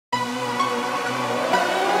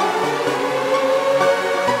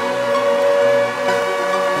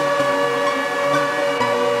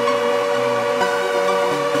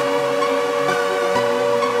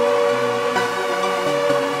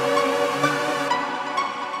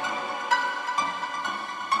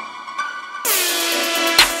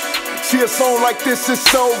See, a song like this is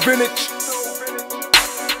so vintage,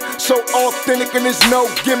 so authentic, and there's no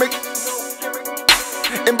gimmick.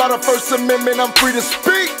 And by the First Amendment, I'm free to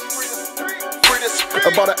speak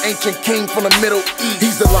about an ancient king from the Middle East.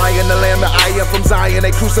 He's the lion, the lamb, the I am from Zion.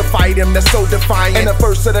 They crucified him, they're so defiant. And the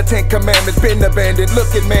first of the 10 commandments been abandoned.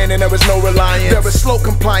 Look at man, and there is no reliance. There is slow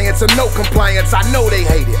compliance and no compliance. I know they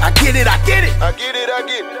hate it. I get it, I get it. I get it, I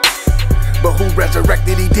get it. But who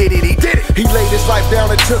resurrected? He did it, he did it. He laid his life down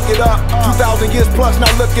and took it up. 2,000 years plus, now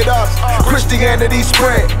look at us. Christianity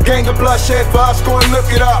spread, gang of bloodshed for us, go and look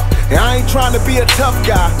it up. And I ain't trying to be a tough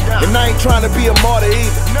guy, and I ain't trying to be a martyr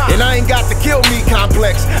either. And I ain't got the kill me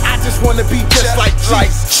complex, I just wanna be just like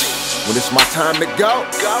Jesus. When it's my time to go,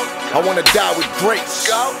 I wanna die with grace.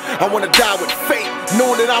 I wanna die with faith,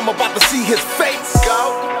 knowing that I'm about to see his face.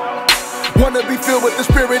 Wanna be filled with the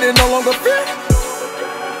Spirit and no longer fear.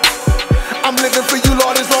 I'm living for you,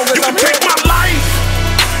 Lord, as long as I'm here. You can take my life.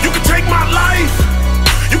 You can take my life.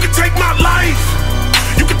 You can take my life.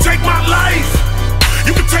 You can take my life.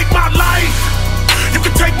 You can take my life. You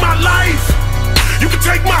can take my life. You can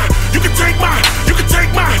take my. You can take my. You can take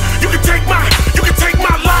my. You can take my. You can take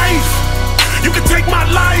my life. You can take my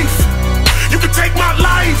life. You can take my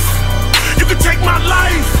life. You can take my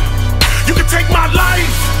life. You can take my life.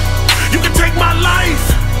 You can take my life.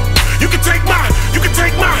 You can take my. You can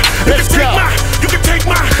take my. You can take my. You can take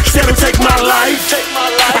my. Said I'll take my life.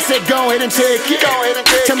 I said go ahead and take it.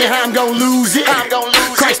 Tell me how I'm gonna lose it.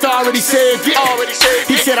 Christ already said it.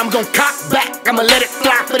 He said I'm gonna cock back. I'ma let it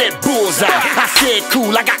fly for that bullseye. I said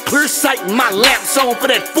cool. I got clear sight and my lamps on for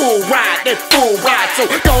that full ride. That full ride. So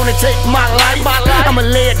go on and take my life. I'ma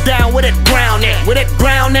lay it down where that ground at. Where that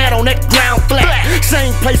ground at, on that ground flat.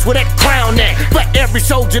 Same place where that crown at. For every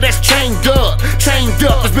soldier that's chained up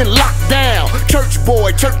has been locked down. Church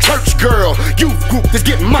boy, church girl, youth group that's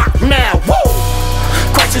getting mocked now. Woo!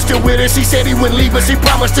 Christ is still with us, he said he wouldn't leave us, he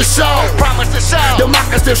promised to show. They'll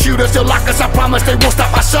mock us, they'll shoot us, they'll lock us, I promise they won't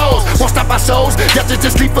stop our souls. Won't stop our souls, death is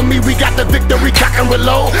just sleep for me, we got the victory, cock and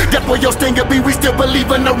reload. Death where your stinger be, we still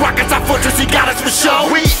believe in the rockets, our fortress, he got us for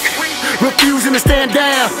sure. We refusing to stand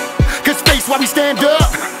down, cause faith's why we stand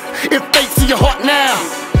up. If faith's in your heart now,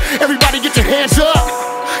 everybody get your hands up.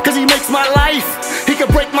 Cause he makes my life, he can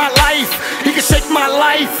break my life, he can shake my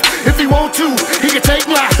life. If he want to, he can take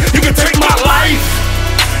my, you can take my life.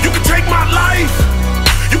 You can take my life.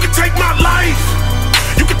 You can take my life.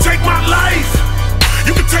 You can take my life.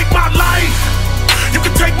 You can take my life. You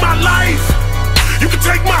can take my life. You can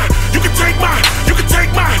take my, you can take my, you can take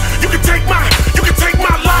my, you can take my, you can take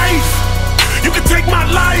my life. You can take my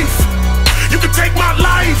life. You can take my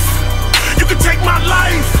life. You can take my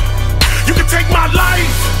life. You can take my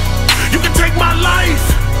life. You can take my life.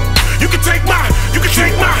 You can take my. You can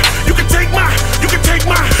take my. You can take my. You can take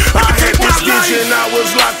my. I had this vision. I was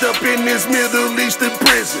locked up in this Middle Eastern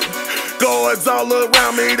prison. Guards all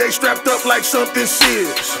around me. They strapped up like something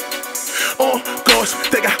serious. On guards,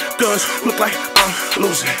 they got guns. Look like I'm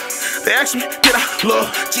losing. They asked me, did I love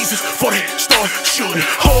Jesus? For they start shooting.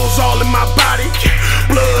 Holes all in my body,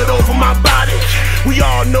 blood over my body. We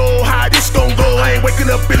all know how this gon' go. I ain't waking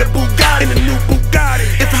up in a Bugatti, in a new Bugatti.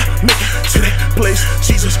 If I make it to that place,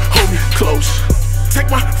 Jesus, hold me close. Take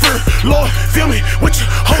my fear, Lord, fill me with your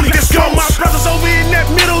Holy Ghost. All my brothers over in that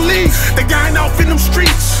Middle East, they dying off in them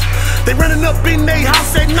streets. They running up in their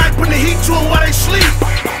house at night, putting the heat to them while they sleep.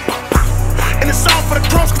 And it's all for the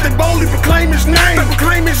cross, cause they boldly proclaim his name. They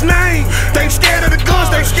proclaim his name. They ain't scared of the guns,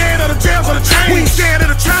 they ain't scared of the jails or the chains. We ain't scared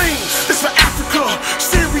of the chains. This for Africa,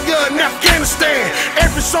 Syria, and Afghanistan.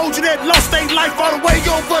 Every soldier that lost their life all the way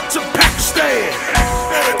over to Pakistan.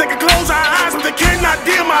 They can close our eyes, but they cannot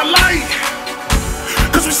dim our light.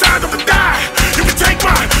 Cause we signed up to die. You can take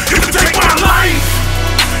my, you can take my life.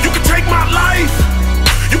 You can take my life.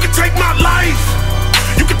 You can take my life.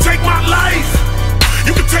 You can take my life.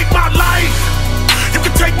 You can take my life. You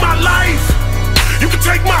can take my life. You can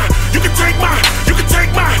take my. You can take my. You can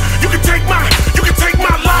take my. You can take my. You can take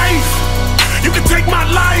my life. You can take my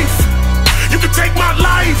life. You can take my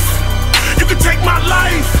life. You can take my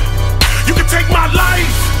life. You can take my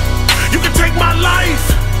life. You can take my life.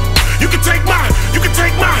 You can take my. You can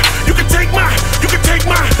take my. You can take my. You can take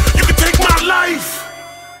my. You can take my life.